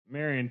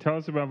Marion, tell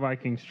us about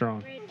Viking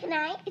Strong. Can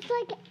I? It's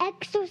like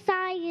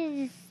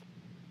exercise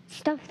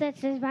stuff that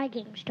says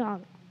Viking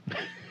Strong.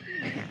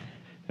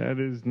 That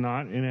is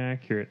not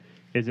inaccurate.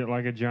 Is it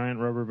like a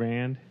giant rubber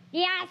band?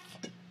 Yes.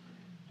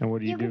 And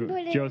what do you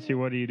do? Josie,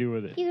 what do you do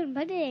with it? You can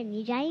put it in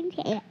your giant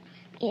hair.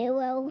 Yeah,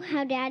 well,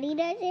 how Daddy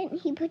does it,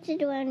 he puts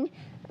it around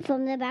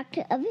from the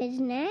back of his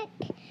neck,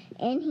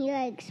 and he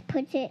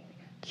puts it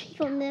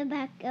from the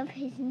back of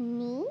his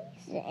knees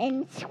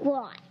and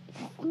squats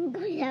and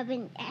goes up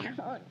and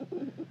down.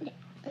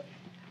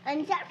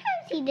 And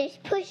sometimes he does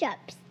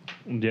push-ups.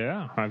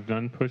 Yeah, I've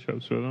done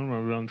push-ups with them.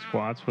 I've done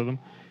squats with them.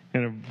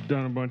 And I've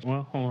done a bunch.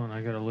 Well, hold on.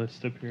 I got a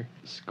list up here.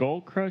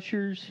 Skull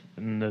crushers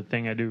and the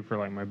thing I do for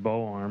like my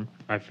bow arm.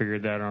 I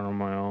figured that out on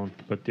my own.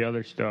 But the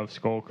other stuff,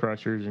 skull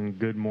crushers and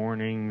good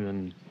mornings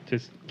and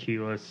just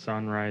keyless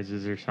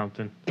sunrises or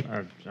something.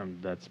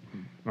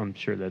 I'm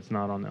sure that's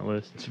not on that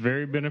list. It's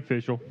very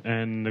beneficial.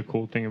 And the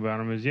cool thing about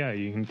them is, yeah,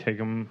 you can take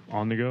them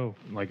on the go.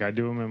 Like I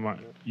do them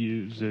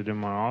use it in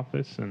my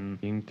office, and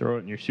you can throw it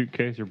in your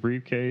suitcase or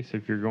briefcase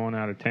if you're going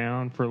out of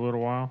town for a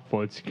little while.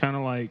 Well, it's kind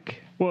of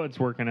like, well, it's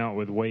working out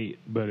with weight,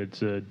 but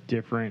it's a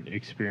different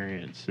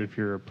experience if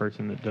you're a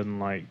person that doesn't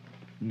like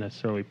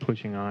necessarily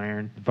pushing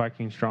iron.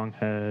 Viking Strong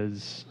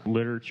has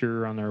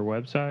literature on their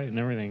website and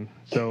everything.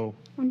 So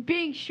when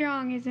being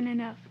strong isn't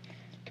enough,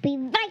 to be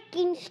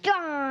Viking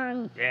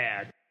Strong.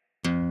 Yeah.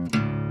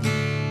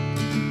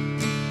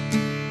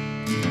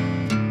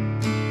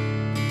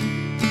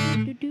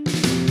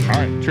 All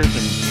right,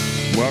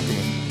 Tristan,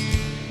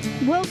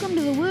 welcome. Welcome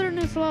to the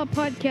Wilderness Law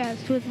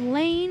Podcast with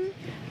Lane,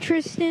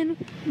 Tristan,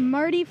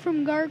 Marty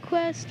from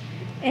GarQuest,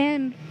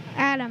 and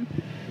Adam.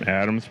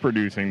 Adam's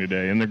producing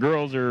today, and the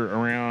girls are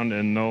around,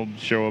 and they'll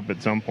show up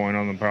at some point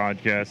on the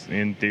podcast.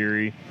 In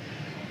theory,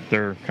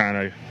 they're kind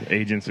of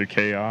agents of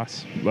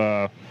chaos.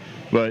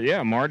 But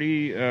yeah,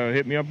 Marty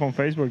hit me up on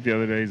Facebook the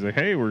other day. He's like,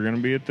 "Hey, we're going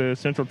to be at the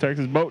Central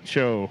Texas Boat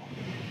Show,"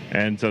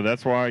 and so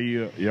that's why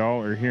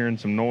y'all are hearing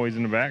some noise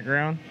in the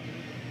background,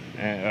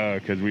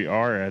 because we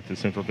are at the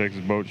Central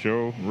Texas Boat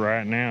Show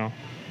right now,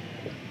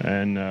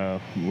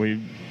 and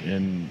we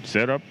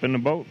set up in the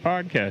boat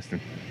podcasting.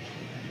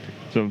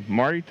 So,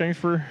 Marty, thanks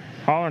for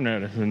hollering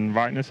at us and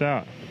inviting us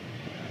out.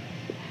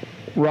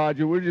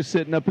 Roger, we're just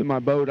sitting up in my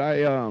boat.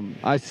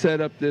 I set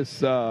up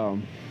this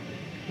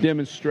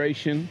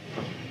demonstration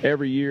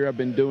every year. I've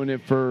been doing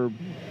it for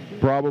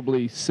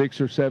probably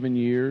 6 or 7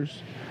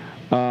 years,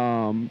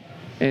 and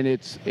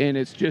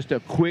it's just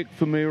a quick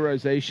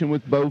familiarization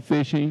with bow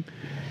fishing.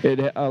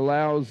 It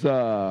allows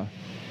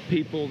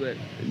people that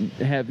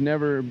have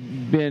never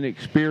been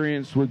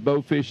experienced with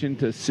bow fishing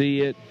to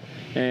see it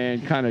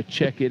and kind of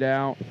check it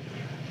out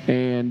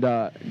and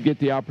get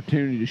the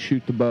opportunity to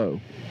shoot the bow.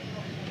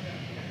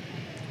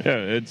 Yeah,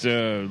 it's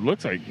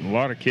looks like a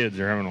lot of kids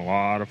are having a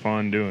lot of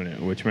fun doing it,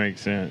 which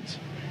makes sense.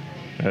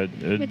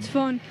 It's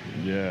fun.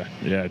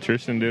 Yeah.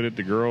 Tristan did it,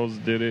 the girls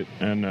did it,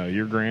 and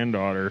your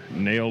granddaughter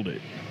nailed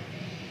it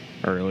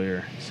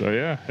earlier. So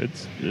yeah,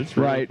 it's really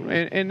right, cool.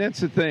 and that's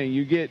the thing.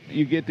 You get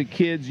the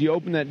kids. You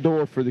open that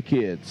door for the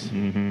kids.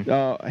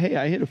 Mm-hmm. Hey,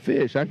 I hit a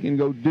fish. I can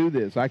go do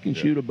this. I can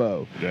shoot a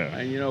bow. Yeah.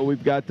 And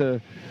we've got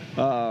for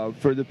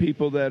the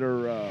people that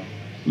are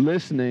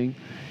listening,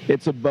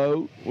 it's a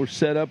boat. We're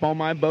set up on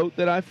my boat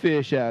that I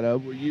fish out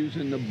of. We're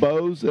using the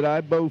bows that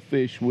I bow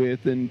fish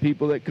with, and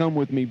people that come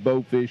with me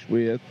bow fish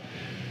with.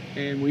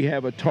 And we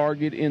have a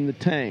target in the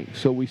tank,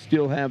 so we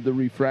still have the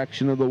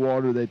refraction of the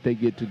water that they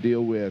get to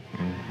deal with.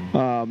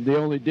 Mm-hmm. The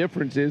only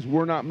difference is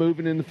we're not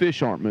moving and the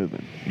fish aren't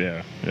moving.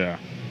 Yeah.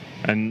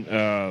 And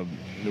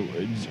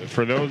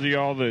for those of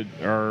y'all that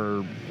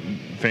are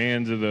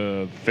fans of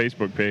the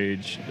Facebook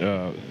page,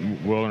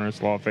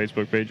 Wilderness Law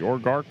Facebook page, or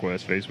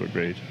GarQuest Facebook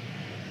page,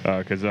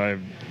 because I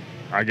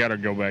got to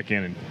go back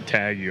in and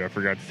tag you. I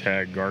forgot to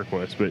tag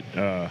GarQuest, but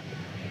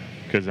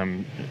because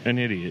I'm an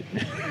idiot.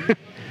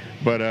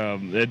 But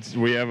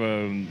we have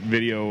a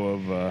video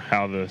of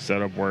how the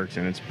setup works,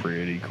 and it's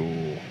pretty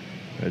cool.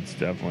 It's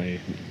definitely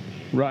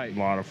right. A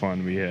lot of fun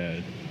to be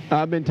had.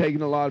 I've been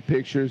taking a lot of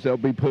pictures. They'll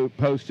be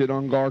posted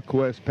on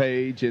GarQuest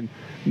page, and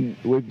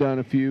we've done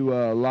a few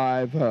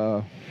live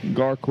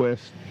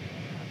GarQuest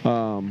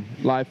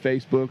live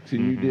Facebooks,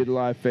 and you did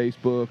live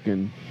Facebook,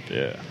 and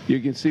yeah,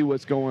 you can see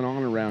what's going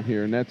on around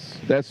here, and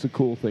that's the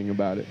cool thing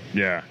about it.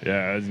 Yeah,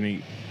 that's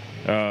neat.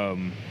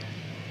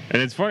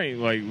 And it's funny,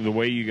 like, the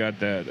way you got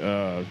that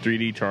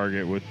 3D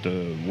target with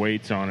the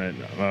weights on it.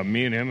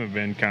 Me and him have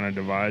been kind of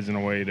devising a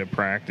way to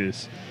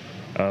practice,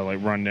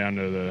 like run down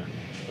to the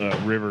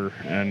river,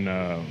 and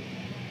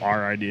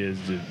our idea is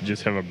to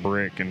just have a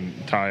brick and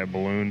tie a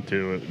balloon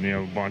to it.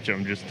 A bunch of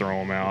them, just throw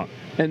them out.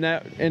 And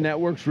that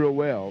works real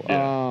well.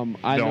 Yeah.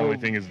 The only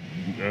thing is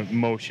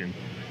motion.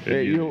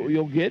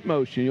 You'll get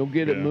motion. You'll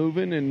get it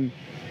moving, and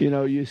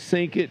you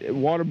sink it.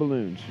 Water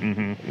balloons.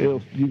 Mm-hmm.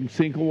 You can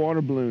sink a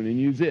water balloon and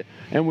use it.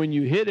 And when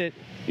you hit it,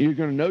 you're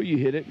going to know you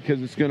hit it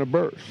because it's going to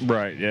burst.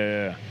 Right.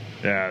 Yeah.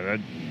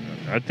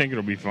 I think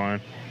it'll be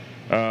fun.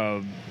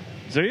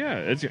 So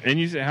yeah, and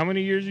you said, how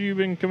many years have you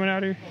been coming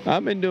out here?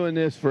 I've been doing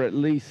this for at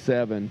least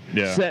 7.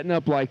 Yeah. Setting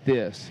up like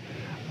this.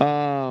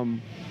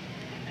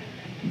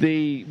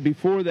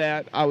 Before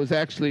that, I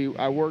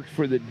worked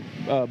for the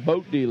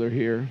boat dealer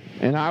here,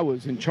 and I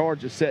was in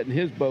charge of setting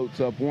his boats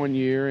up one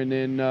year, and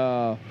then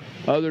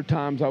other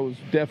times I was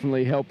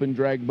definitely helping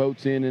drag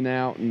boats in and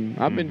out, and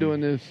I've been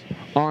doing this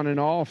on and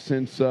off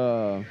since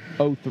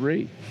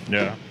 '03.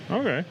 Yeah.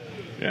 Okay.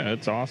 Yeah,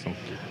 that's awesome.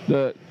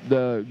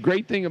 The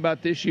great thing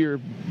about this year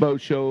boat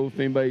show, if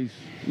anybody's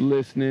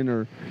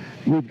listening,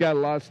 we've got a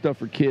lot of stuff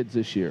for kids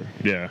this year.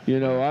 Yeah.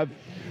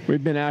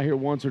 We've been out here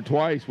once or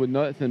twice with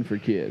nothing for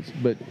kids,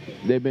 but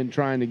they've been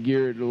trying to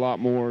gear it a lot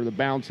more, the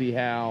bouncy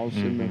house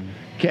and the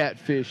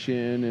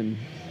catfishing and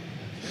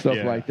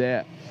stuff like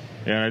that.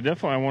 Yeah,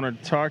 I want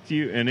to talk to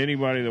you and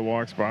anybody that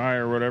walks by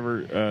or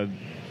whatever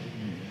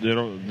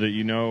that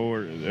you know,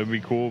 or it'd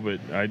be cool. But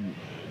I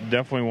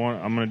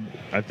definitely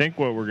I think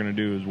what we're gonna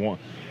do is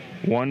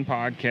one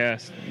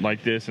podcast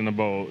like this in the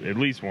boat, at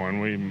least one.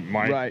 We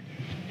might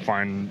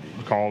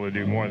call to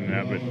do more than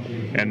that,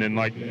 and then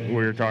like we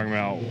were talking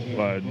about,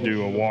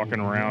 do a walking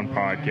around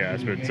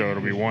podcast. But so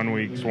it'll be 1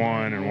 week's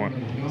one and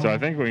one. So I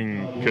think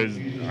because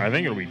I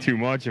think it'll be too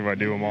much if I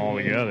do them all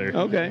together.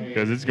 Okay.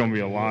 Because it's going to be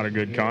a lot of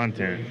good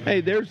content.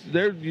 Hey, there's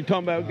you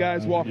talking about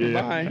guys walking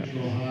by.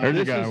 There's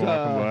a guy walking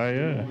by.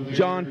 Yeah.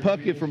 John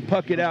Puckett from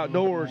Puckett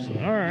Outdoors.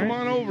 All right. Come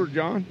on over,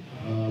 John.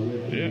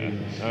 Yeah.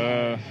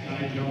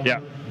 Yeah.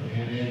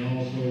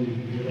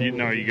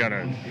 You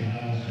gotta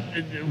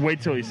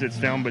wait till he sits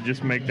down, but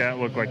just make that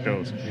look like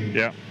those.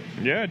 Yeah.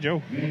 Yeah,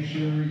 Joe.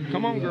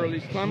 Come on,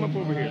 girlies. Climb up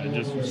over here.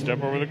 Just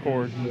step over the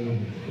cord.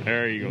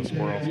 There you go,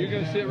 squirrel. You're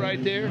going to sit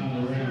right there?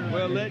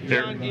 Well, let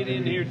John get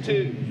in here,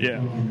 too.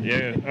 Yeah.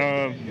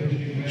 Yeah.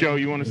 Joe,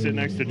 you want to sit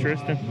next to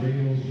Tristan?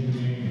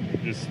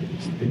 Just...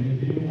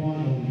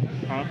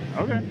 Huh?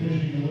 Okay.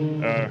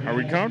 Are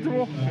we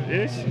comfortable?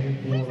 Ish?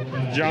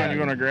 John, you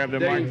want to grab the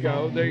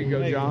microphone? There you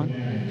go, John.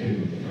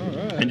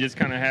 And just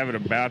kind of have it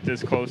about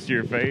this close to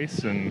your face,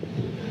 and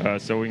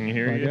so we can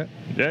hear you.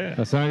 Yeah.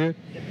 That sound good?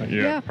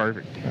 Yeah,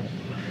 perfect.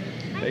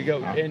 There you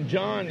go. And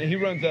John, he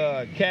runs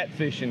a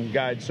catfishing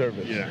guide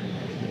service. Yeah.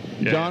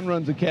 John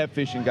runs a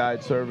catfishing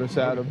guide service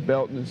out of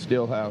Belton and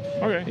Steelhouse.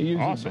 Okay,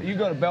 awesome. You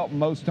go to Belton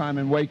most time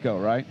in Waco,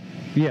 right?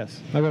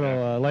 Yes. I go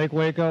to Lake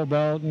Waco,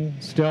 Belton,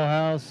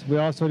 Steelhouse. We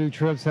also do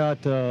trips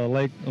out to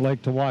Lake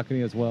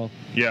Tawakoni as well.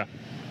 Yeah.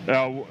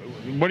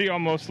 What do y'all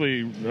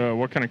mostly,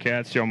 what kind of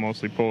cats do y'all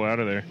mostly pull out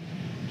of there?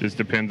 Just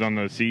depends on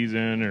the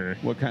season, or?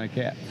 What kind of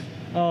cats?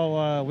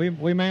 Oh,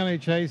 we mainly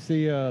chase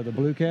the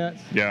blue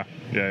cats. Yeah.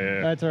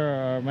 That's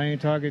our main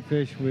target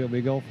fish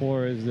we go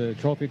for is the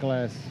trophy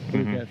class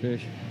blue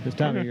catfish this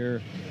time of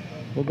year.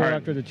 We'll go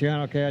after the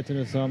channel cats in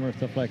the summer,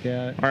 stuff like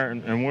that. All right,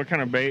 and what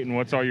kind of bait and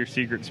what's all your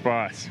secret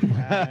spots?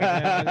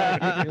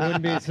 It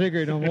wouldn't be a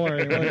secret no more.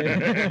 Would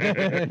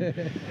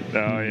it?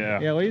 Oh, yeah.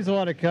 Yeah, we use a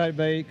lot of cut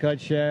bait,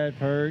 cut shad,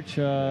 perch.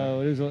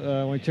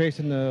 When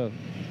chasing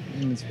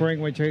in the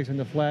spring, we're chasing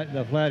the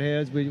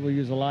flatheads. We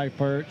use a live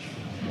perch.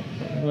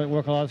 We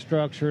work a lot of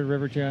structure,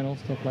 river channels,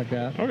 stuff like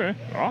that. Okay,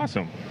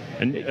 awesome.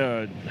 And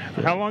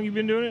how long you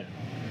been doing it?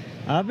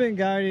 I've been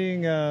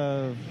guiding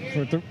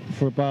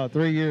for about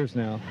 3 years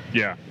now.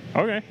 Yeah.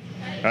 Okay.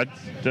 That's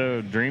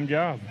the dream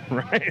job,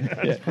 right?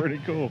 That's pretty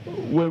cool.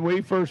 When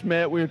we first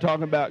met, we were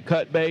talking about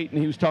cut bait, and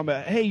he was talking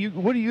about, hey,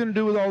 what are you going to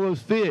do with all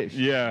those fish?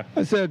 Yeah.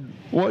 I said,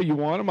 well, you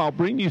want them? I'll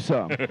bring you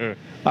some.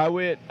 I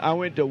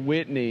went to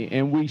Whitney,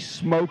 and we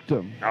smoked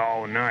them.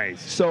 Oh,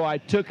 nice. So I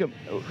took him,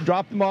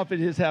 dropped them off at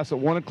his house at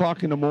 1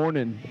 o'clock in the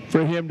morning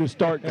for him to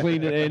start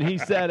cleaning, and he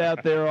sat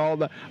out there all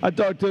the. I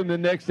talked to him the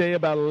next day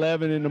about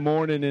 11 in the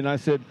morning, and I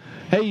said,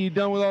 hey, you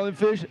done with all the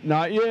fish?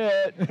 Not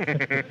yet.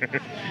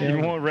 You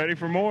want ready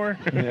for more?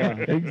 Yeah,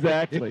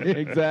 exactly.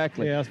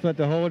 Yeah, I spent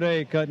the whole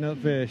day cutting up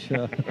fish.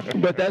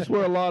 But that's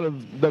where a lot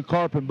of the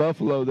carp and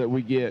buffalo that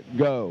we get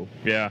go.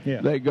 Yeah.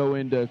 They go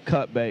into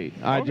cut bait.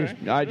 I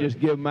just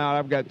give them out.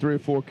 I've got 3 or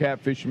 4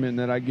 cat fishermen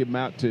that I give them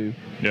out to.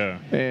 Yeah.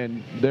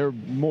 And they're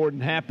more than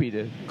happy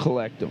to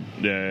collect them.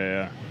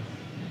 Yeah.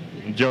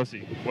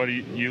 Josie, what do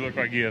you look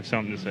like you have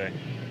something to say?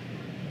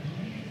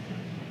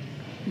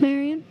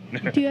 Marion,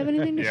 do you have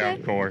anything to say? Yeah,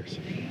 of course.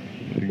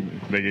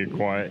 They get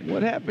quiet.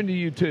 What happened to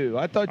you two?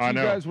 I thought you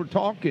guys were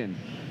talking.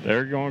 They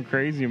were going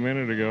crazy a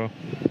minute ago.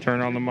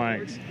 Turn on the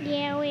mics.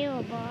 Yeah, we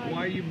were bored.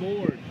 Why are you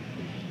bored?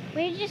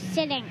 We're just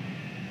sitting.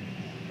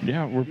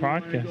 Yeah, we're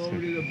podcasting. Go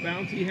over to the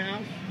bouncy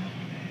house?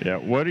 Yeah,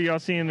 what are y'all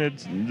seeing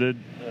that's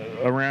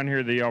around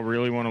here that y'all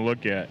really want to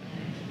look at?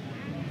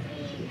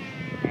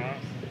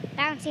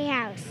 Bouncy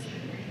house.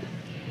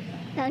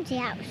 Bouncy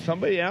house.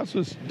 Somebody else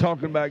was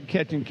talking about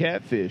catching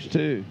catfish,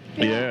 too.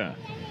 Yeah.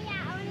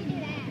 I want to do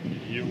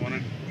that. You want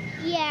to?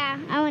 Yeah,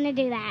 I want to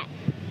do that.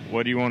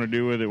 What do you want to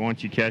do with it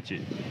once you catch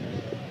it?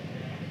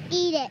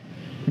 Eat it.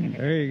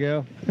 There you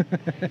go.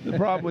 The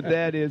problem with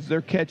that is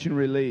they're catch and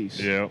release.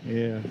 Yeah.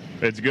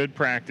 It's good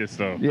practice,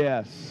 though.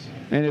 Yes,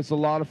 and it's a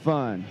lot of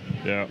fun.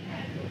 Yeah.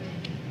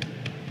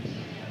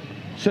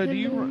 So do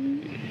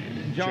you,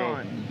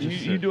 John,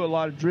 you do a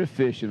lot of drift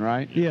fishing,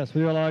 right? Yes,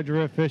 we do a lot of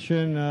drift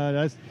fishing.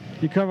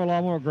 You cover a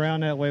lot more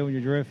ground that way when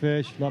you drift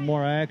fish, a lot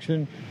more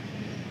action.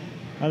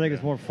 I think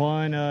it's more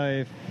fun.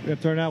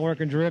 If they're not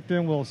working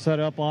drifting, we'll set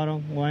up on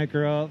them, we'll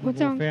anchor up, What's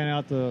we'll on- fan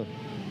out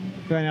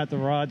the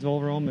rods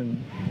over them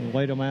and we'll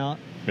lay them out.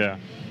 Yeah.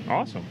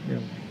 Awesome. Yeah.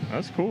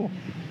 That's cool.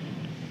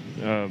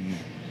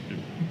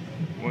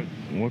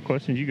 What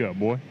questions you got,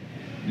 boy?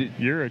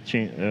 You're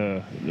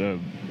a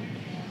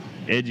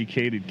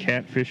educated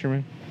cat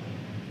fisherman,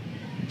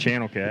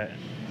 channel cat.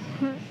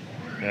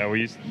 Yeah,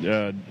 we used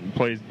to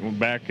play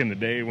back in the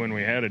day when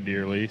we had a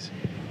deer lease.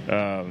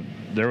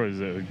 There was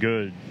a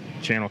good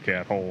channel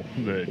cat hole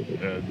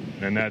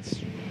and that's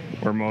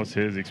where most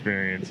of his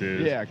experience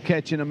is. Yeah,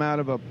 catching them out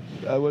of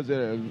was it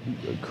a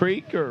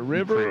creek or a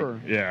river?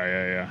 Or?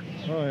 Yeah.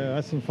 Oh yeah,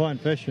 that's some fun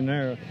fishing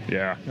there.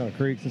 Yeah.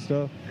 Creeks and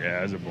stuff. Yeah,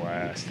 it was a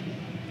blast.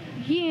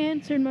 He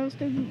answered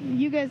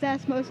you guys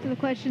asked most of the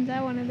questions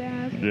I wanted to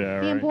ask. Yeah, The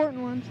right.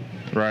 important ones.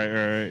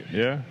 Right.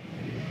 Yeah.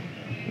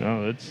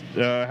 No, that's.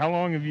 How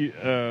long have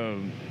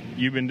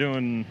you been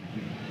doing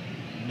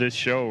this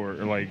show, or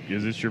like,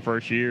 is this your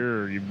first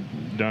year, or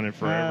you've done it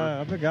forever?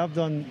 I think I've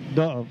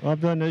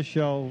done this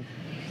show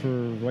for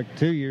like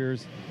 2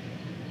 years,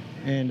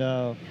 and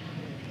I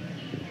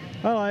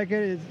like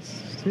it.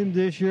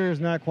 This year is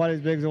not quite as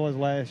big as it was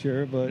last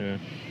year, but Yeah.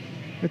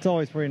 it's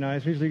always pretty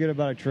nice. We usually get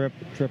about a trip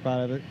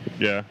out of it.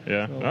 Yeah.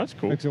 So That's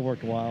cool. Makes it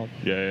worthwhile.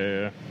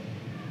 Yeah.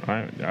 All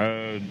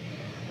right.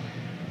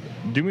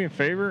 Do me a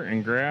favor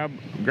and grab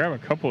a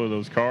couple of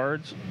those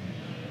cards,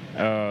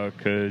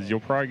 because you'll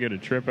probably get a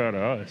trip out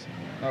of us.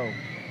 Oh.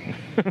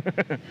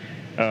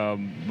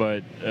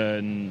 But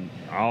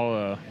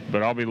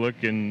I'll be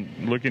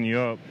looking you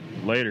up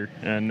later,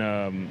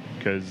 and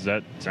because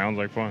that sounds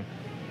like fun.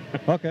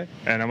 Okay.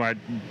 And I might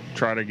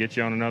try to get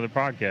you on another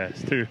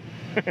podcast too.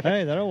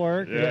 Hey, that'll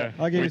work. Yeah.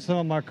 I'll give you some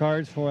of my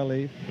cards before I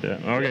leave. Yeah.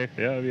 Okay.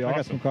 Yeah, that'd be I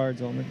got some awesome.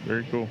 cards on me.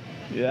 Very cool.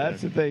 Yeah,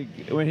 that's the thing.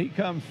 When he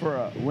comes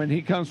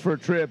for a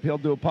trip, he'll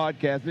do a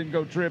podcast, then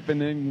go trip, and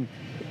then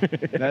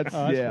that's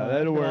Oh, that's yeah, fun.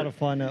 that'll Be a work. lot of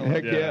fun that way.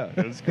 Heck yeah.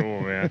 That's cool,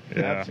 man.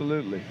 Yeah.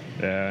 Absolutely.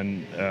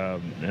 And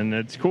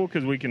it's cool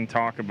because we can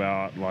talk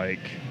about like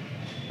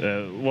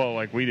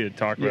we did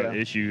talk about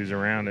Yeah. issues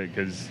around it,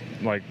 because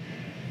like,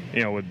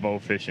 with bow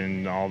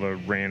fishing, all the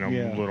random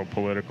Yeah. little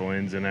political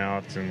ins and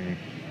outs, and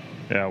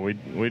yeah, we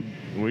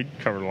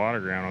covered a lot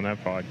of ground on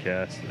that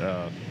podcast,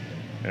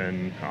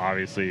 and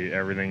obviously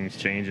everything's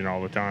changing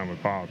all the time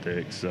with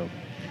politics. So,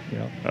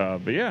 Yeah.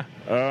 but yeah,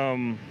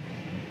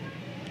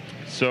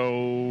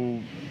 so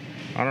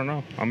I don't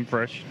know. I'm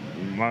fresh.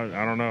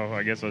 I don't know.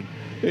 I guess I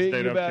Hey,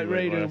 stayed you up about too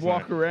ready late to last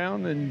walk night.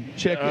 around and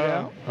check it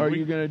out? Or are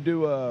you going to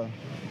do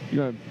you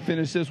going to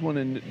finish this one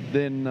and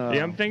then?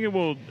 Yeah, I'm thinking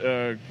we'll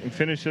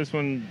finish this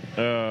one,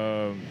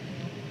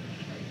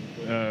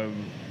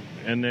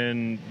 and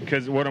then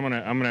because what I'm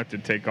gonna have to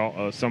take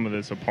some of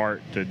this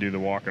apart to do the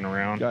walking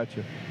around,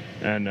 Gotcha.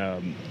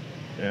 and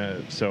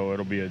so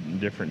it'll be a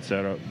different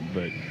setup.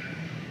 But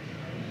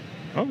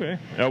okay,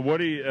 what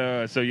do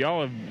you? So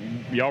y'all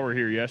were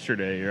here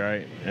yesterday,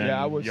 right? And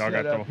Yeah, I was y'all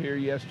set got up here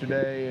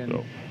yesterday,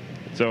 and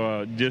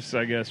So just,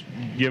 I guess,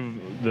 give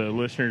the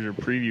listeners a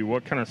preview.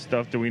 What kind of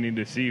stuff do we need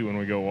to see when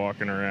we go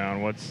walking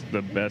around? What's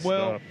the best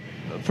stuff?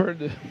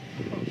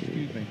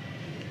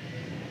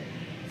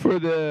 for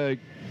the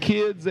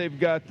kids, they've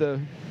got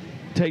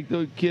take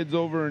the kids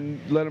over and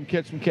let them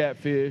catch some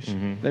catfish.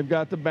 Mhm. They've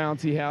got the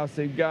bouncy house.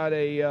 They've got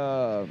a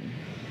I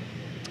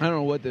don't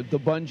know what the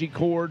bungee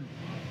cord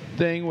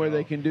thing where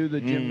they can do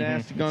the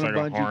gymnastic It's on like a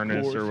bungee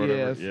harness course. or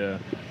whatever. Yes. Yeah.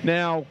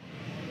 Now,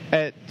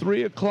 at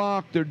 3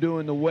 o'clock, they're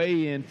doing the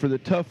weigh-in for the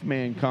Tough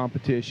Man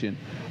competition.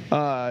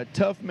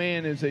 Tough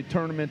Man is a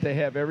tournament they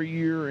have every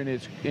year, and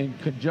it's in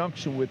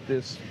conjunction with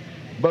this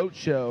boat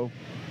show,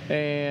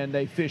 and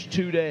they fish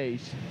 2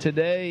 days.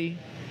 Today,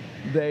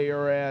 they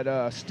are at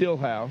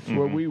Stillhouse,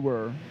 where we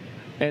were,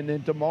 and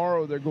then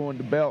tomorrow they're going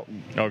to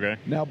Belton. Okay.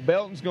 Now,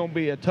 Belton's going to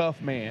be a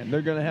tough man.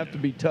 They're going to have to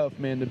be tough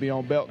men to be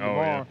on Belton Oh,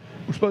 tomorrow. yeah.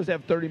 We're supposed to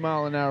have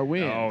 30-mile-an-hour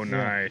winds. Oh,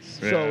 nice.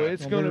 So Yeah.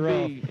 it's Gonna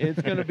going be to be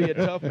it's going to be a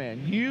tough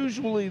man.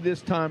 Usually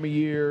this time of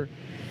year,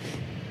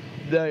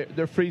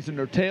 they're freezing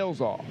their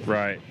tails off.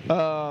 Right.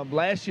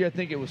 Last year I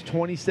think it was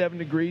 27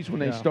 degrees when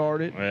they Yeah.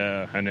 started.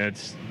 Yeah, and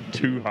it's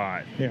too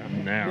hot. Yeah.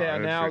 Now. Yeah,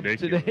 It's now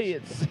ridiculous. today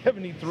it's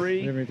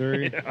 73.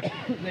 73.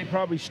 They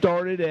probably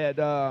started at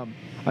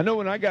I know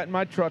when I got in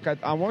my truck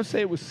I want to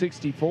say it was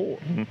 64.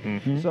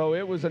 So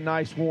it was a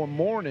nice warm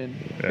morning.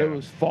 Yeah. It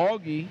was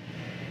foggy,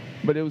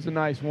 but it was a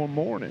nice warm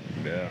morning.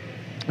 Yeah.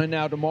 And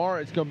now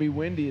tomorrow it's going to be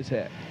windy as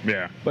heck.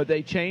 Yeah. But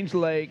they changed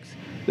lakes.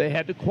 They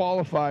had to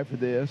qualify for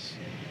this,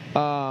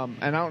 and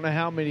I don't know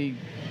how many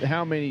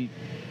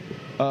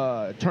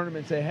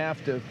tournaments they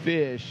have to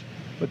fish,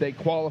 but they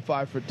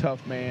qualify for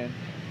Tough Man,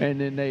 and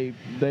then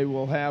they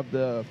will have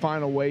the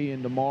final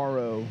weigh-in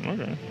tomorrow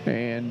Okay.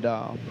 and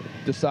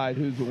decide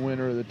who's the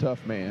winner of the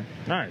Tough Man.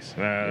 Nice.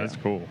 That's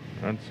cool.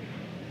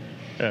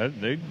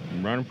 They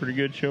run a pretty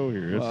good show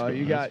here.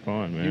 It's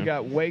fun, man. You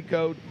got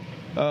Waco.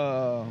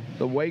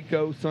 The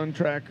Waco Sun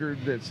Tracker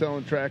that's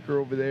selling tracker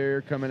over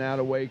there coming out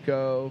of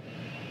Waco.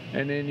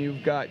 And then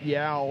you've got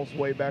Yowls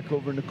way back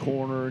over in the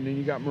corner. And then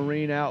you got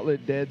Marine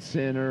Outlet Dead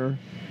Center.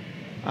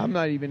 I'm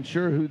not even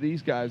sure who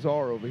these guys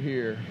are over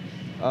here.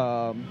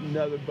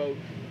 Another boat.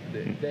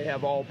 They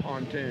have all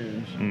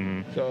pontoons.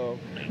 Mm-hmm. So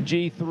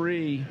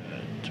G3.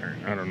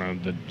 I don't know.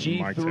 The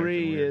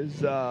G3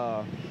 is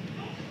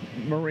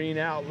Marine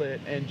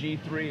Outlet, and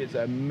G3 is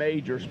a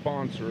major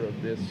sponsor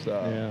of this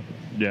boat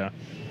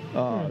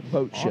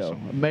show.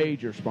 Awesome. A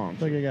major I sponsor.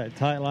 think you got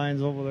tight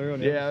lines over there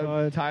on the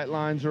other side. Tight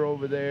lines are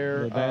over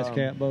there. The bass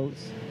cat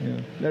boats.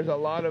 Yeah. There's a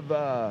lot of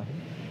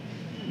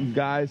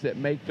guys that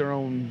make their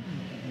own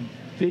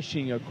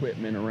fishing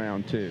equipment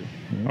around too.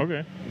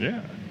 Okay.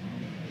 Yeah.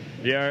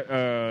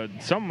 Yeah.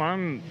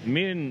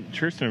 Me and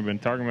Tristan have been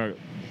talking about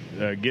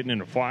getting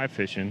into fly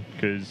fishing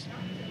because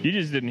you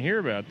just didn't hear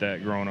about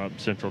that growing up in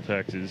Central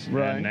Texas.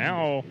 Right. And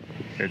now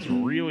it's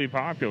really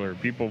popular.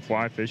 People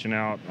fly fishing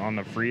out on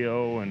the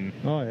Frio and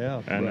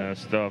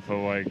stuff. I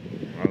was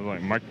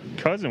like, my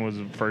cousin was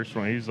the first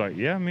one. He's like,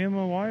 yeah, me and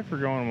my wife are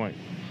going. I'm like,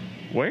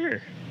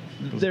 where?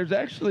 There's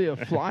actually a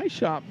fly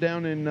shop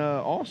down in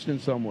Austin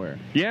somewhere.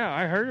 Yeah,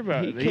 I heard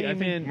about it. He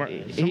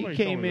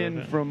came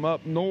in from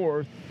up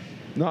north.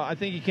 No, I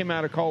think he came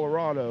out of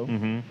Colorado.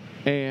 Mm-hmm.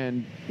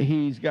 And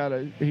he's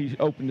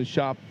opened a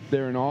shop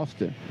there in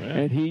Austin,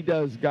 and he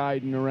does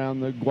guiding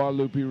around the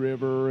Guadalupe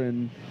River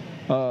and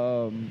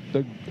the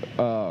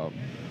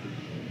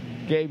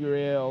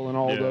Gabriel and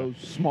all those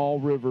small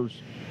rivers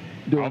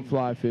doing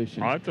fly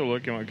fishing. I'll have to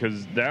look at it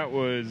because that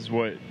was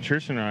what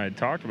Tristan and I had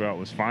talked about,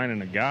 was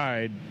finding a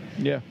guide.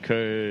 Yeah,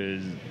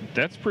 because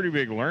that's a pretty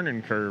big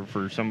learning curve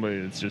for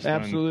somebody that's just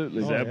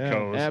absolutely done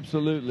Zebcos.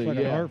 Absolutely, it's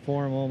like an art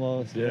form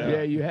almost.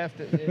 Yeah, you have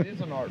to. It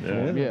is an art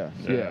form. Yeah.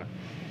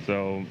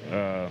 So,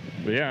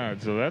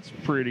 so that's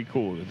pretty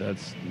cool.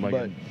 That's like.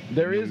 But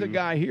there is a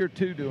guy here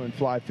too doing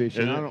fly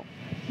fishing. I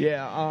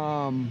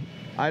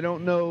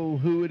don't know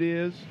who it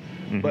is,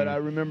 but I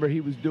remember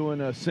he was doing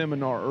a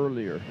seminar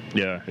earlier.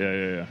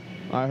 Yeah.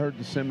 I heard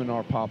the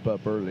seminar pop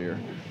up earlier,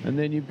 and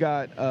then you've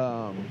got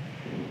a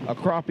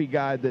crappie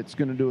guide that's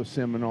going to do a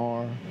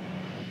seminar.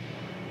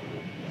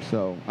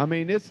 So, I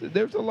mean,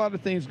 there's a lot of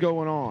things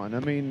going on. I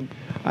mean,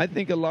 I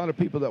think a lot of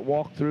people that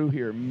walk through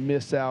here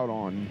miss out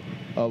on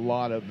a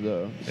lot of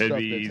the stuff that's happening. It'd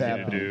be easy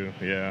to do,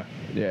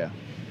 yeah.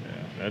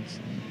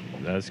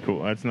 That's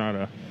cool. That's one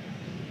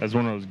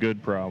of those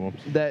good problems.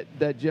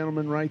 That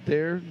gentleman right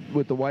there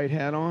with the white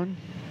hat on,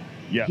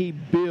 he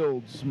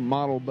builds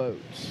model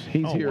boats.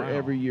 He's here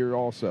every year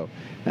also.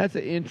 That's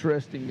an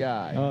interesting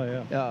guy.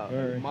 Oh,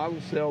 yeah.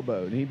 Model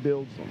sailboat. He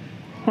builds them.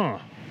 Huh.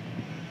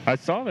 I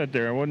saw that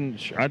there. I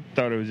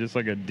thought it was just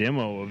like a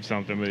demo of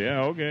something, but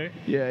yeah, okay.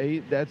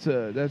 Yeah, that's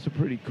a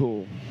pretty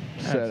cool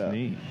setup. That's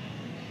neat.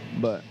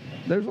 But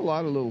there's a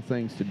lot of little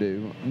things to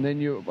do. And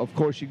then you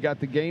got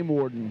the game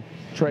warden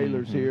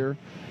trailers here,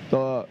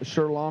 the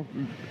Sherlock,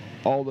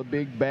 all the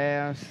big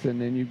bass,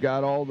 and then you've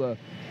got all the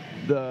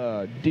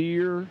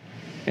deer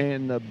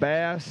and the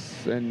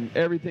bass and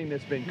everything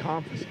that's been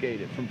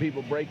confiscated from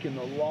people breaking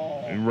the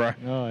law. Right.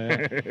 Oh,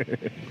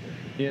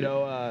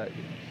 yeah.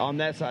 On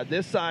that side.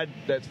 This side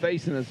that's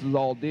facing us is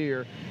all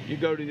deer. You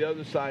go to the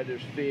other side,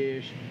 there's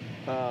fish,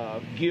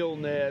 gill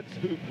nets,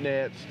 hoop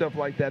nets, stuff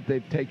like that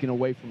they've taken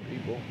away from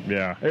people.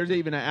 Yeah. There's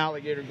even an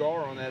alligator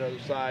gar on that other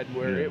side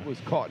where it was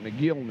caught in a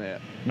gill net.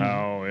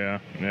 Oh, yeah.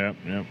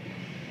 Yep.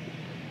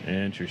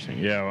 Interesting.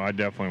 Yeah, well, I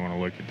definitely want to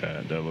look at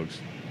that. That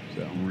looks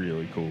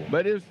really cool.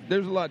 But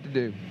there's a lot to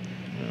do.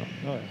 Yeah.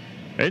 Oh,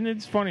 yeah. And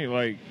it's funny,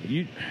 like,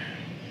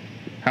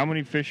 how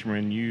many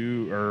fishermen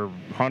or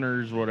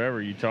hunters,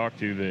 whatever, you talk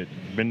to that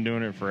been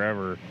doing it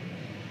forever,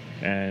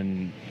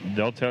 and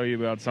they'll tell you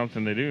about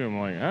something they do. I'm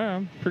like,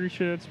 I'm pretty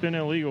sure it's been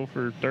illegal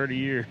for 30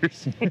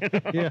 years.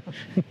 Yeah.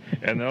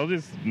 And they'll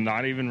just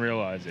not even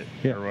realize it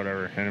or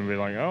whatever. And it'll be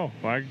like, oh,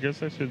 well, I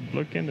guess I should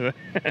look into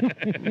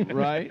that.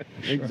 Right.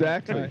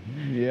 Exactly. Right.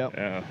 Yep.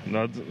 Yeah.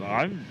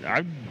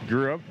 I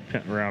grew up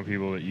around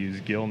people that use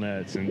gill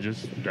nets, and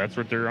just that's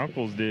what their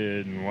uncles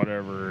did and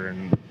whatever.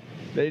 And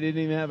they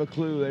didn't even have a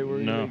clue they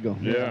were illegal.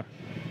 Yeah.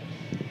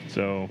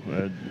 So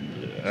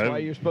that's why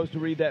you're supposed to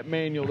read that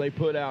manual they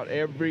put out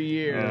every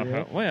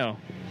year. Well,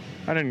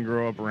 I didn't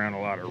grow up around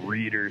a lot of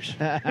readers.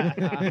 But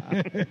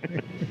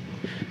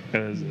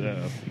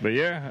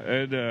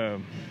yeah,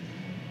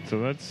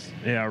 so that's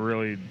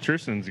really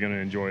Tristan's going to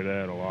enjoy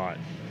that a lot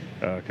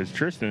because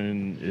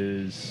Tristan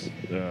is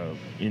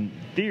in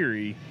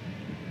theory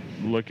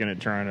looking at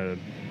trying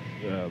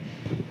to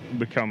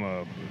become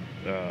a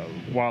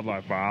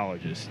wildlife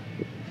biologist.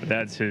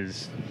 That's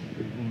his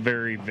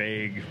very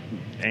vague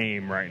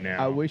aim right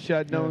now. I wish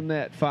I'd known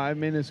that 5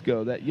 minutes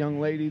ago. That young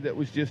lady that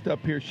was just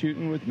up here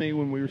shooting with me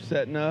when we were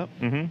setting up,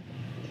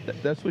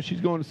 that's what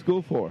she's going to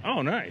school for.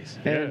 Oh, nice.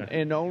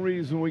 And the only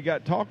reason we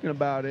got talking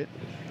about it,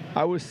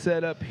 I was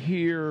set up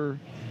here,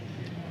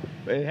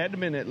 it had to have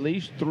been at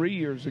least 3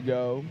 years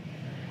ago,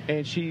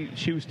 and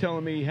she was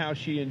telling me how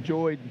she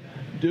enjoyed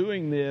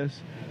doing this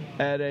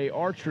at a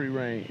archery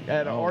range,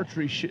 at an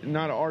archery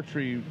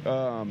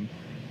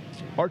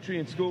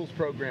in schools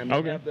program.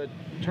 They have the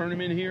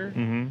tournament here,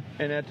 and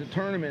at the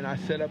tournament I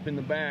set up in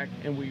the back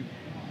and we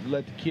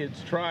let the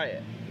kids try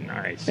it.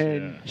 Nice.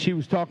 And yeah. she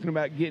was talking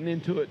about getting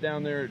into it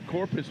down there at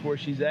Corpus, where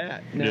she's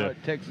at now Yeah.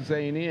 at Texas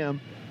A&M,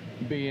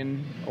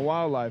 being a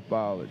wildlife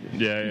biologist.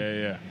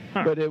 Yeah.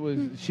 Huh. But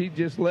she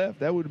just left.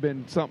 That would have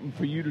been something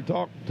for you to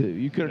talk to.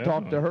 You could have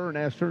talked to Definitely. her and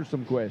asked her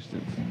some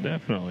questions.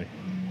 Definitely.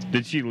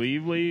 Did she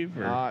leave?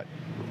 Or?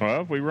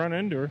 Well, if we run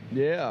into her,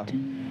 Yeah,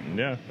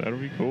 yeah, that'll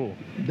be cool.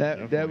 that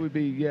Definitely. would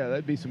be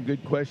that'd be some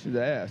good questions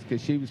to ask,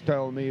 because she was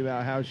telling me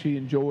about how she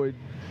enjoyed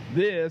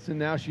this, and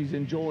now she's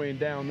enjoying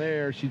down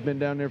there. She's been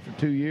down there for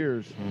 2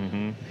 years,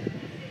 Mm-hmm.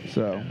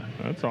 so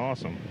That's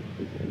awesome.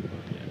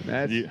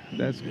 that's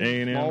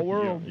A&M. small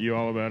world. You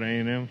all about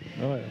A&M?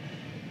 Oh, yeah.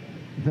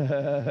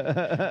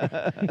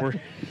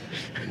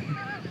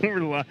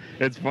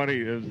 It's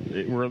funny.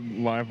 We're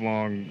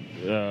lifelong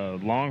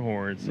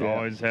Longhorns. Yeah.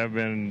 Always have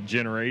been,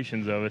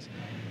 generations of us.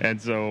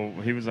 And so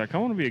he was like, "I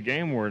want to be a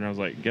game warden." I was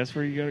like, "Guess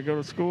where you got to go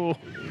to school?"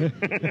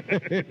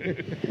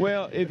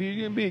 Well, if you're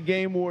going to be a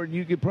game warden,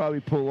 you could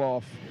probably pull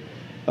off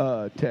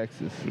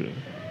Texas. Yeah.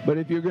 But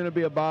if you're going to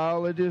be a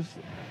biologist,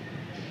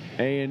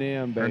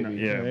 A&M, baby.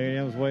 Yeah.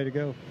 A&M's way to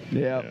go.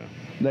 Yep. Yeah.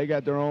 They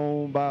got their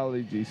own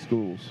biology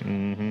schools.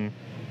 Mm-hmm.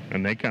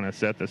 And they kind of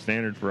set the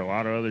standard for a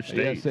lot of other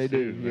states. they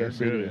do. too. They're Yes,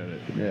 they good do. at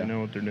it. Yeah. They know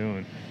what they're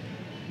doing.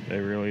 They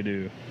really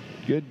do.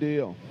 Good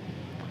deal.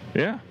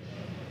 Yeah.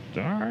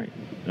 All right.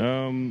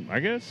 I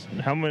guess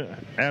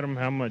Adam,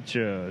 how much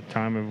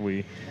time have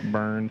we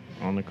burned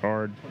on the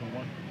card?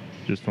 21.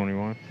 Just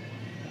 21.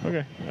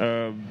 Okay.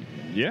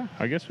 Yeah.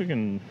 I guess we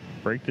can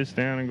break this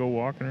down and go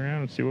walking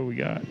around and see what we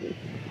got.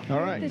 All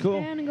Break right, this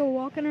cool. down and go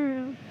walking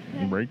around.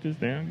 Yeah. Break this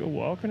down and go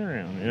walking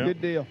around. Yeah.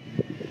 Good deal.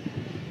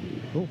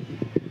 Cool.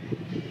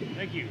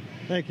 Thank you.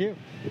 Thank you.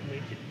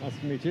 Nice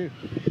to meet you.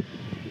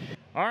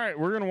 All right,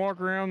 we're going to walk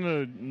around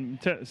the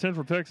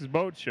Central Texas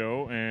Boat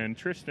Show, and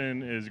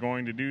Tristan is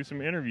going to do some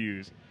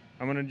interviews.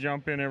 I'm going to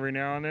jump in every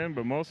now and then,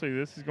 but mostly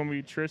this is going to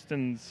be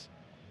Tristan's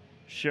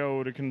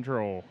show to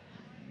control.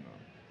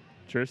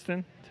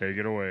 Tristan, take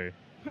it away.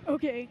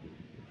 Okay.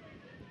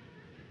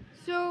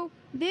 So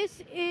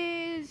this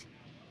is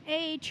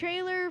a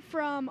trailer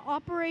from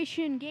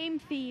Operation Game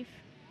Thief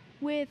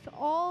with a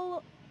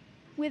whole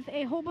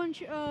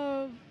bunch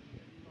of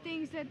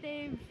things that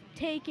they've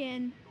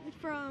taken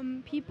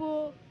from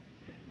people,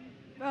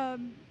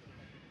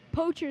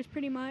 poachers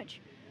pretty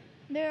much.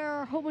 There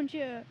are a whole bunch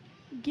of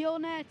gill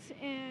nets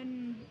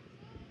and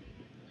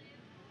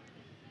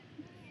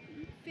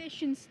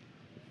fish and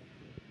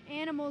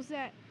animals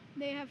that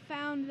they have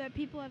found that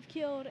people have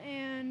killed,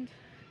 and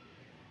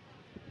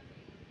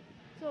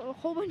so a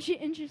whole bunch of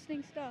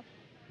interesting stuff.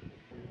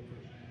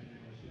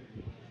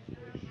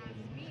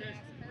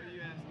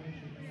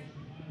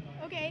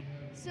 Okay,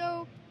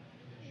 so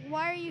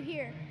why are you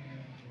here?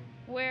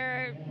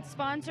 We're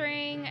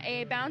sponsoring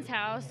a bounce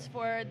house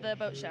for the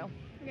boat show.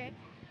 Okay,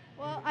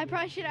 well, I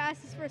probably should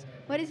ask this first.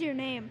 What is your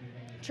name?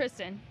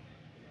 Tristan.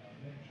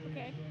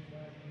 Okay.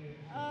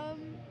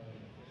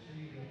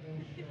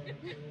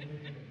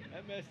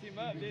 That messed him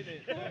up, didn't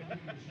it?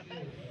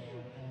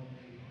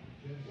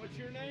 What's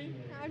your name?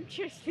 I'm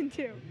Tristan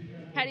too.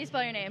 How do you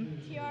spell your name?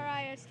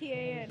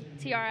 Tristan.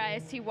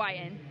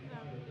 Tristin.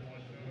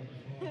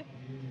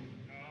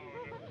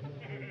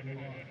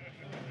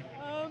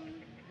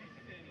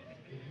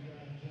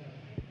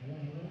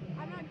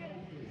 I'm not good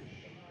at this.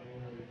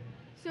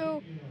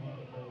 So,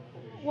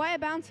 why a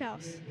bounce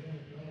house?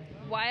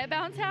 Why a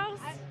bounce house?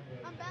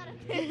 I'm bad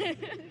at this.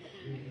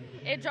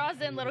 It draws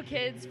in little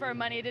kids for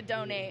money to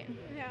donate.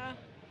 Yeah.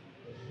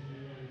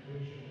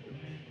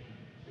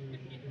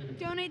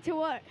 Donate to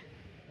what?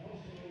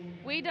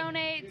 We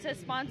donate to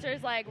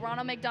sponsors like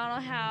Ronald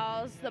McDonald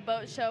House, the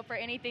boat show for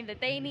anything that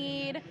they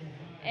need,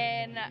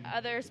 and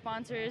other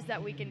sponsors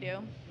that we can do.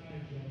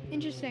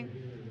 Interesting.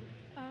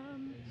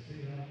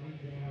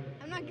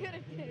 I'm not good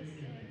at this.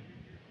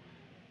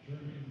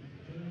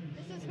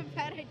 This is a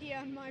bad idea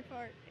on my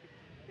part.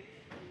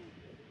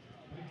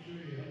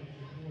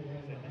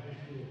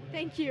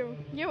 Thank you.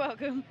 You're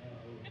welcome.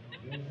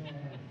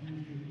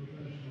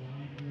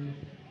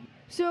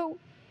 So,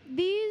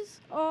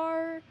 these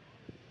are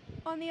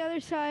on the other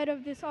side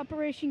of this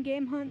Operation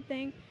Game Hunt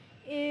thing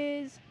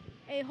is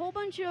a whole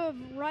bunch of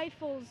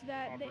rifles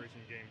that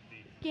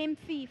Game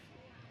Thief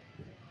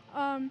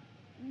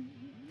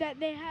that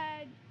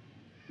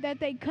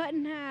they cut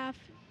in half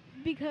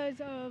because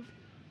of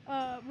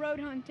road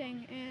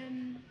hunting,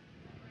 and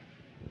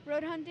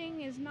road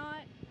hunting is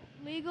not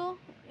legal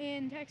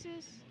in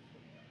Texas.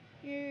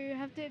 You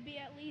have to be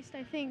at least,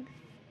 I think,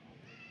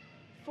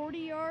 40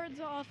 yards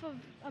off of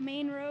a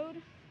main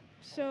road,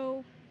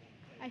 so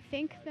I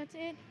think that's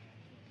it.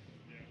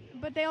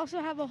 But they also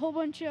have a whole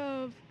bunch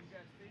of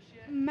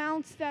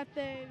mounts that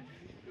they've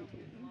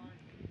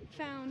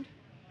found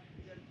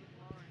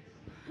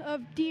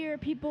of deer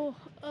people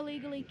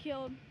illegally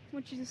killed,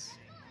 which is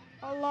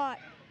a lot.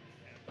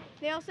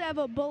 They also have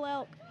a bull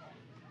elk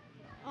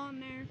on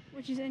there,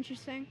 which is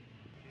interesting.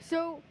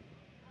 So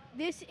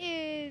this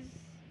is...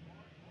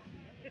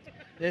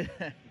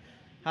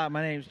 Hi,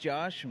 my name's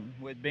Josh. I'm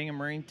with Bingham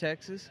Marine,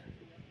 Texas.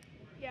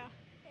 Yeah.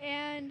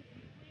 And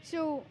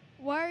so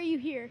why are you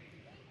here?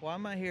 Why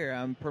am I here?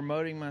 I'm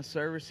promoting my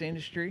service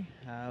industry.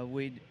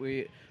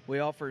 We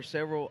offer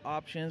several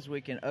options. We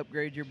can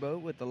upgrade your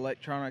boat with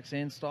electronics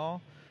install.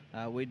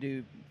 We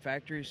do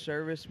factory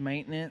service,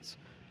 maintenance.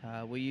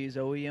 We use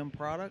OEM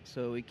products,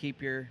 so we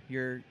keep your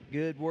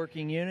good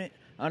working unit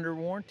under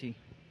warranty.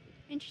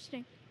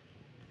 Interesting.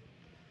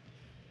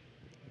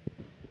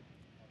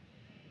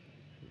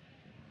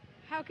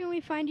 How can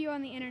we find you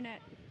on the internet?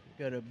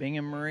 Go to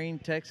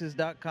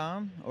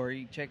BinghamMarineTexas.com, or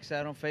you can check us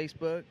out on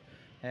Facebook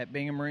at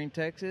Bingham Marine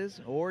Texas,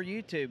 or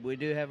YouTube. We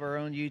do have our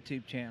own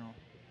YouTube channel.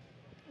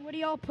 What do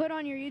y'all put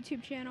on your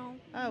YouTube channel?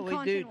 We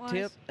do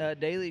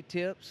daily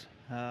tips.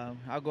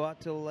 I'll go out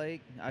to the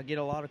lake. I get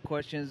a lot of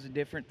questions,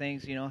 different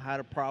things, how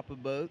to prop a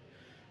boat.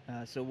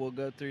 So we'll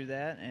go through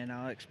that, and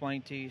I'll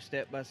explain to you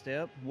step by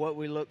step what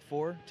we look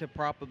for to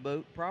prop a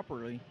boat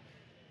properly.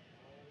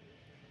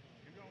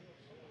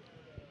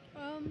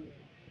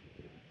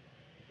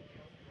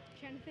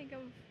 Trying to think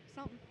of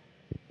something.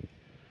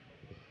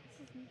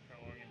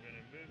 How long have you been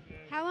in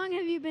business? How long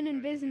have you been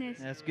in business?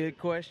 That's a good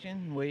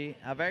question.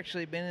 I've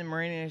actually been in the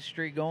marine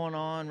industry going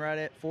on right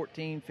at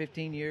 14,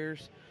 15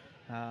 years.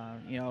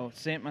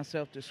 Sent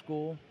myself to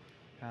school,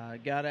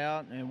 got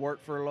out and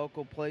worked for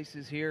local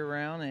places here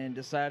around, and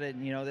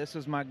decided, this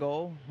was my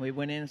goal. We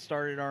went in and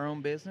started our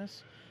own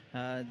business.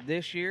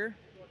 This year,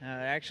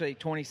 actually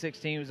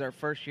 2016 was our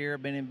first year.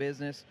 I've been in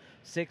business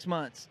 6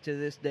 months to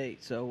this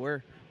date. So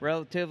we're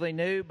relatively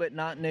new, but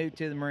not new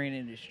to the marine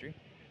industry.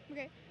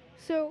 Okay.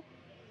 So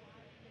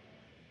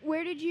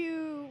where did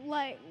you,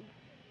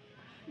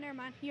 never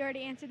mind. You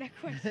already answered that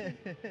question.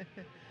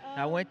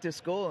 I went to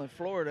school in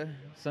Florida.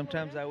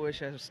 Sometimes I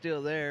wish I was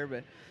still there,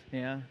 but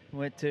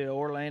went to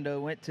Orlando,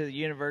 went to the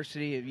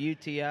University of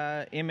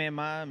UTI,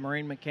 MMI,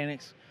 Marine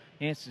Mechanics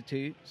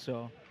Institute.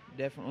 So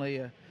definitely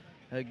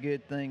a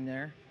good thing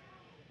there.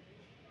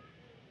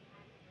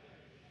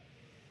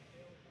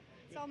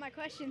 That's all my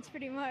questions,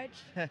 pretty much.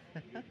 I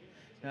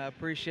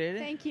appreciate it.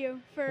 Thank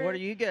you for. What are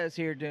you guys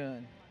here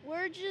doing?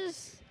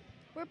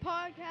 We're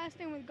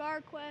podcasting with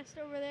GarQuest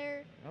over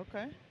there.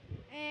 Okay.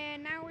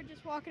 And now we're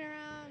just walking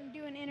around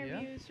doing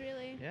interviews,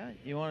 really. Yeah.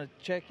 You want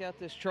to check out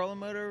this trolling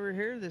motor over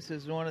here? This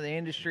is one of the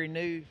industry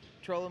new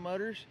trolling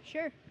motors.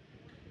 Sure.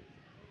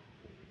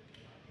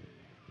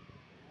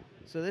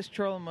 So this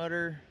trolling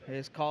motor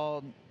is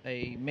called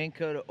a Minn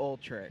Kota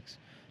Ultrex.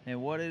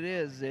 And what it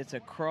is, it's a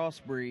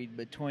crossbreed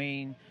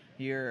between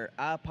your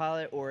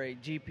iPilot or a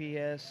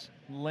GPS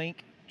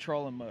link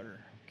trolling motor.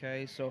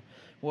 Okay, so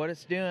what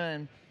it's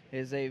doing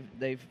is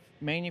they've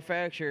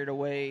manufactured a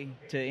way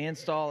to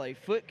install a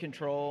foot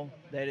control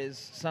that is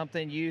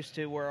something used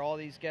to where all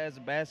these guys,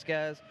 the bass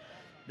guys,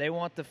 they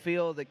want to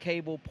feel the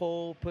cable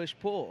pull, push,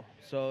 pull.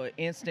 So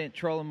instant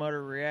trolling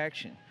motor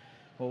reaction.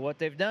 Well, what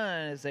they've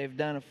done is they've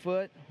done a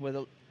foot with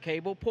a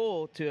cable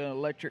pull to an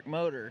electric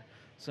motor.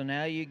 So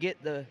now you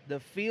get the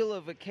feel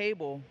of a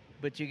cable,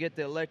 but you get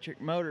the electric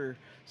motor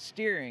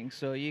steering,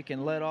 so you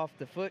can let off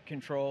the foot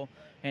control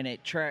and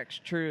it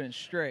tracks true and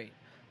straight.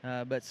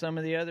 But some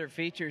of the other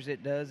features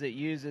it does, it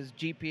uses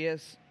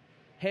GPS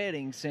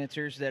heading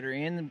sensors that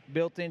are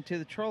built into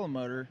the trolling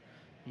motor.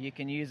 You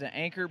can use an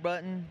anchor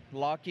button,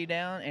 lock you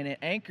down, and it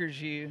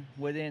anchors you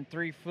within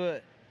 3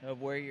 foot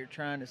of where you're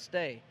trying to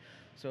stay.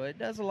 So it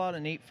does a lot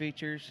of neat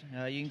features.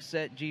 You can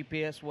set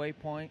GPS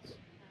waypoints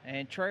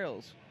and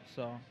trails.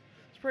 So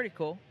it's pretty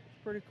cool.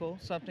 It's pretty cool.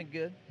 Something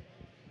good.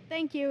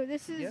 Thank you.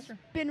 This has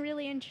been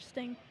really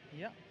interesting.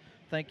 Yeah.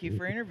 Thank you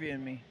for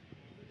interviewing me.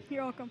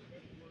 You're welcome.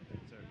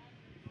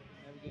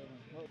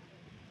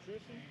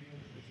 Tristan,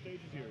 the stage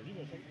is yours. You go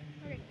take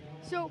it. Okay.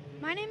 So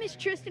my name is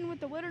Tristan with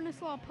the Wilderness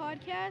Law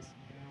Podcast.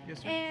 Yes,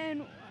 sir.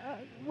 And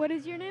what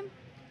is your name?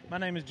 My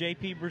name is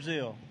JP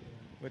Brazil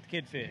with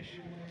Kidfish.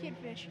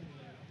 Kidfish.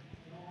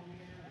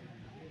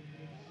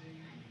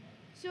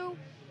 So,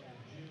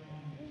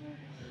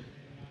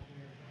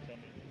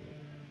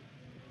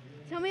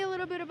 tell me a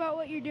little bit about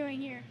what you're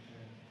doing here.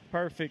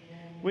 Perfect.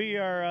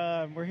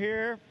 We're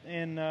here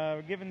and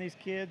we're giving these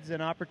kids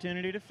an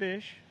opportunity to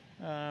fish.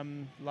 A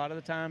lot of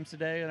the times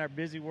today in our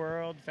busy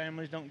world,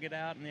 families don't get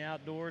out in the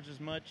outdoors as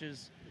much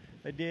as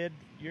they did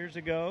years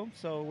ago.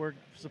 So we're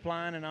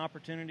supplying an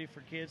opportunity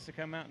for kids to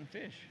come out and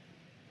fish.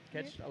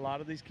 A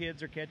lot of these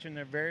kids are catching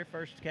their very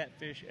first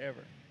catfish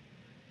ever.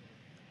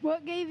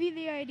 What gave you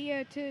the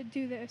idea to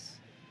do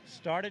this?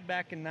 Started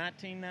back in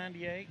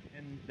 1998,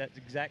 and that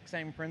exact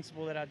same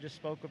principle that I just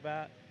spoke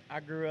about. I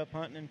grew up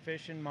hunting and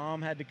fishing.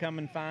 Mom had to come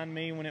and find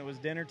me when it was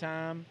dinner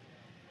time,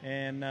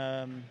 and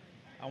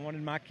I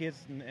wanted my kids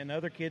and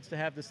other kids to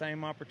have the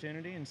same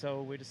opportunity, and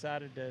so we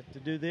decided to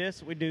do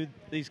this. We do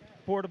these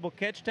portable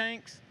catch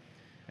tanks,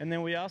 and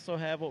then we also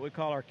have what we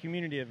call our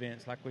community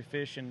events, like we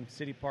fish in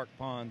city park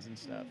ponds and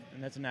stuff,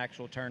 and that's an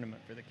actual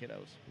tournament for the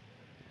kiddos.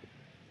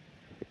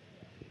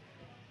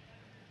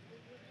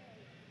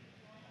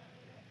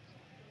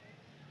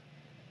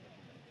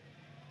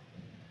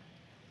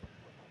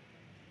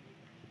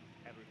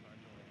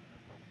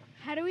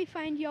 How do we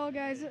find y'all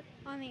guys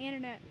on the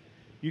internet?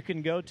 You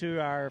can go to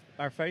our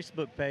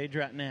Facebook page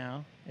right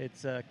now.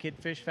 It's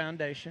Kidfish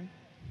Foundation.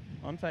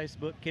 on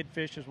Facebook.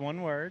 Kidfish is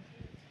one word.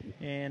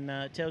 And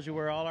it tells you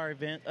where all our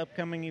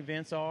upcoming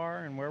events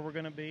are and where we're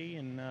going to be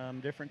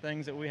and different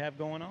things that we have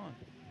going on.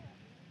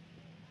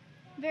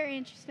 Very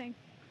interesting.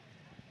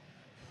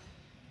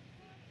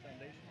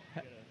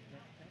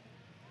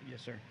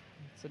 Yes, sir.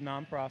 It's a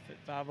nonprofit,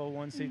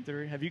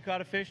 501c3. Have you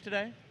caught a fish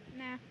today?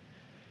 Nah.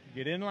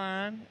 Get in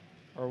line,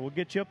 or we'll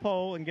get you a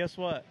pole, and guess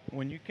what?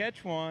 When you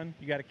catch one,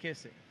 you got to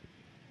kiss it.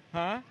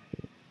 Huh?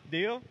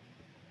 Deal?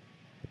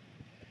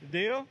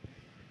 Deal?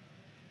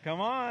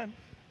 Come on.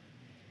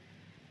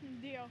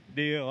 Deal.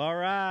 Deal. All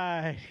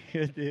right.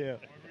 Good deal.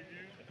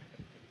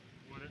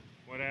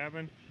 What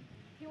happened?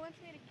 He wants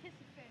me to kiss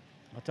a fish.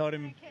 I told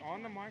him.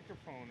 On the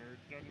microphone, or it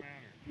doesn't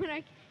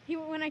matter.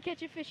 When I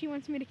catch a fish, he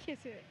wants me to kiss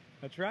it.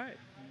 That's right.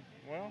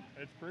 Well,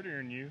 it's prettier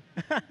than you.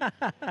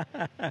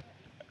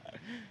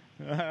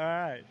 All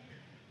right.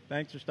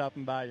 Thanks for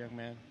stopping by, young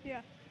man.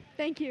 Yeah.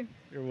 Thank you.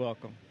 You're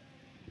welcome.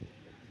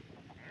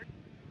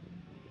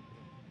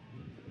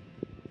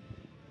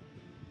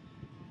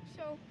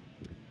 So,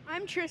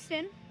 I'm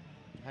Tristan.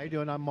 How you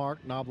doing? I'm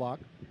Mark Knobloch.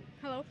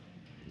 Hello.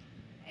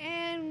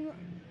 And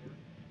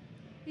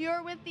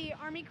you're with the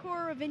Army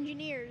Corps of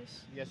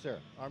Engineers. Yes, sir.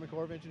 Army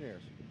Corps of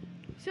Engineers.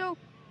 So,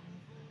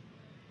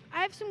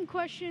 I have some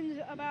questions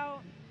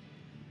about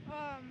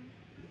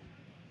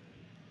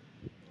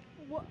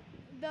what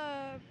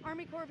the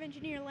Army Corps of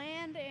Engineer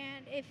land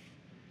and if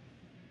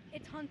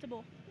it's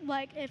huntable.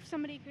 Like if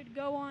somebody could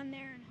go on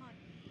there and hunt.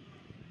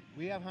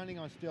 We have hunting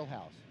on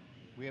Stillhouse.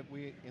 We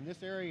in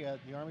this area,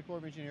 the Army Corps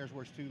of Engineers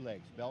works two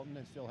lakes, Belton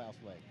and Stillhouse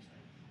Lakes.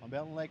 On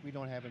Belton Lake, we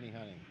don't have any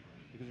hunting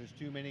because there's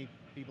too many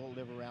people that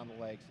live around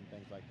the lakes and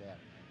things like that.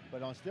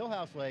 But on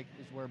Stillhouse Lake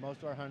is where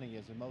most of our hunting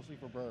is, and mostly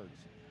for birds.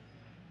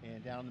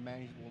 And down in the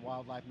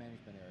wildlife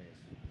management areas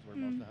is where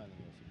most of the hunting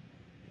is.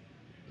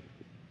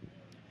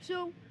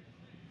 So,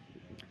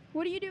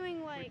 what are you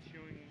doing like...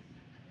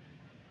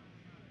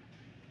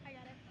 I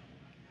got it.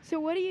 So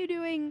what are you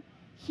doing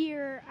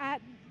here at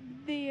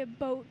the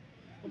boat?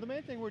 Well, the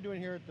main thing we're doing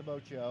here at the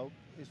boat show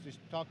is to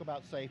talk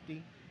about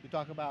safety. We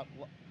talk about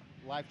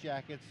life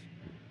jackets,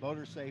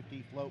 boater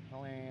safety, float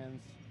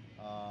plans,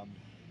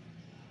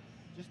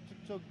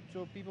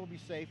 so people be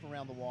safe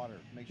around the water.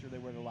 Make sure they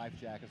wear their life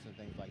jackets and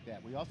things like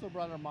that. We also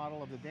brought our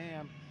model of the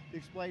dam to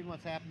explain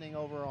what's happening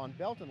over on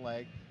Belton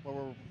Lake, where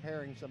we're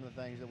repairing some of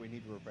the things that we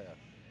need to repair.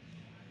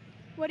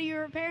 What are you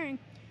repairing?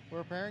 We're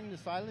repairing the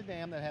side of the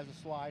dam that has a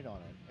slide on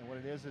it. And what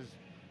it is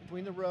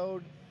between the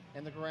road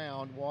and the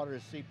ground, water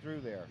is seeped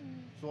through there.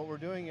 So what we're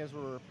doing is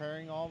we're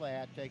repairing all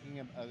that, taking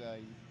a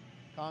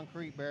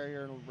concrete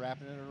barrier and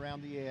wrapping it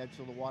around the edge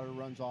so the water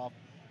runs off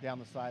down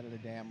the side of the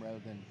dam rather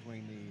than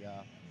between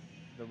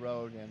the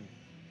road, and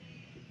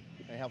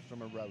it helps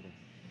from eroding.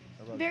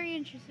 Very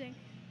interesting.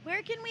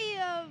 Where can we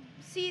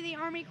see the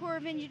Army Corps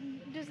of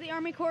Engineers? Does the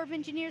Army Corps of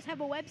Engineers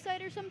have a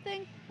website or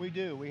something? We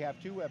do. We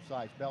have two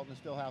websites, Belton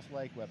and Stillhouse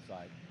Lake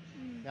website.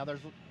 Now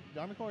there's the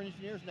Army Corps of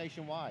Engineers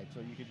nationwide,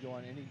 so you could go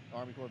on any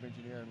Army Corps of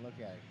Engineer and look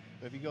at it.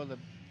 But if you go to the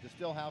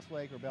Stillhouse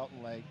Lake or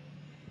Belton Lake,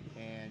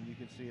 and you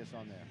can see us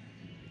on there.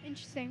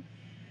 Interesting.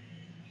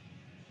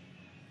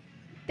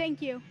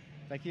 Thank you.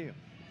 Thank you.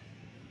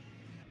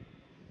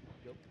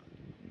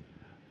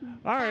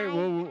 All right,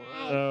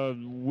 well,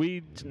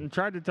 we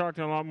tried to talk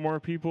to a lot more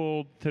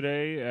people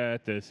today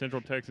at the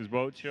Central Texas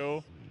Boat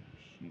Show,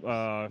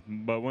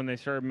 but when they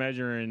started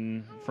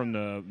measuring from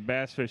the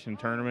bass fishing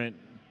tournament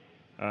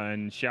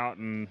and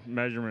shouting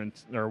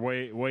measurements or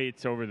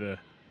weights over the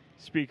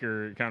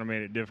speaker, it kind of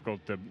made it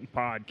difficult to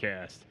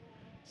podcast.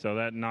 So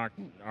that knocked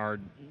our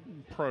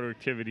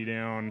productivity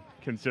down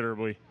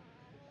considerably.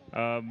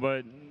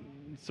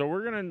 So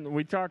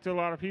we talked to a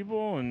lot of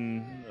people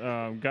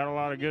and got a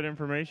lot of good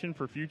information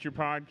for future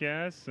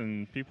podcasts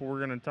and people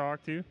we're going to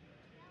talk to.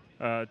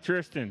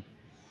 Tristan,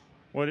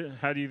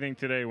 how do you think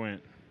today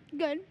went?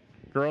 Good.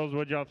 Girls,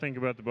 what y'all think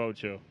about the boat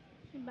show?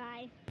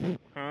 Bye.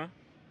 Huh?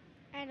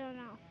 I don't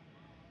know.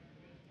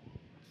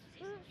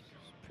 It was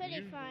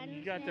pretty fun.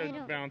 You got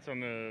to bounce on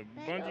the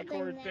bungee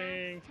cord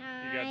thing.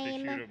 You got to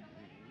shoot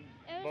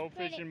a bow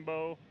fishing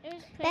bow. It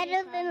was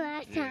better than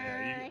last time.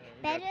 Yeah, you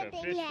better got to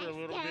than fish last for a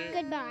little time. bit.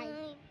 Goodbye.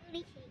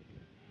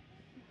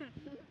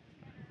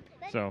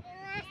 So. Better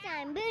than last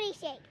time. Booty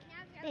shake.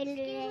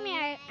 Excuse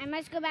me, I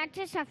must go back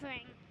to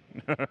suffering.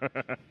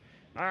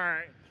 All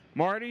right.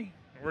 Marty,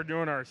 we're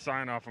doing our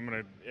sign off. I'm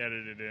going to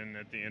edit it in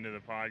at the end of the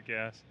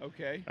podcast.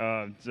 Okay.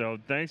 So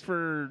thanks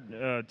for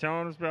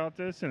telling us about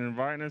this and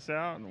inviting us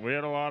out. We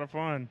had a lot of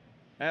fun.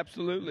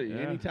 Absolutely.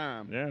 Yeah.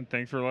 Anytime. Yeah, and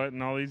thanks for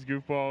letting all these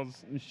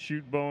goofballs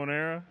shoot bow and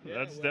arrow. Yeah,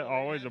 That's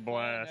always a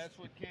blast. That's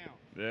what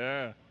counts.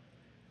 Yeah.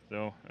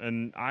 So,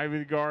 and Ivy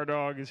the guard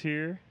dog is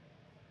here,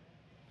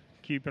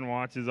 keeping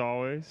watch as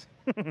always.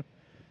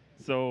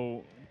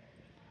 So,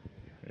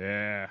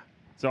 yeah.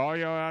 So all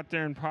y'all out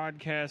there in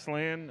podcast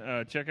land,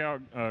 check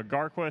out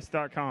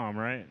garquest.com,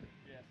 right?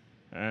 Yes.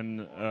 And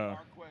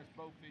Garquest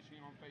Bow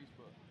Fishing on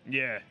Facebook.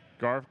 yeah,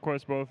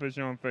 Garquest Bow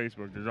Fishing on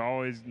Facebook. There's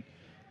always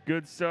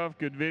good stuff,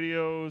 good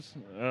videos,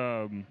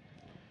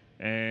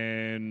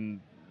 and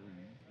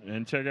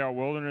And check out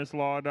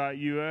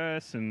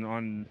wildernesslaw.us, and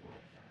on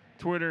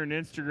Twitter and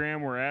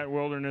Instagram, we're at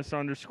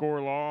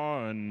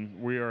wilderness_law,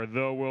 and we are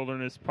the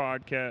Wilderness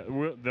Podcast,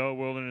 the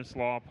Wilderness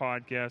Law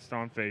Podcast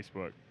on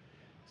Facebook.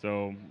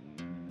 So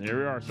here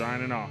we are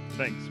signing off.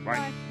 Thanks.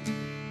 Bye.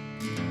 Bye.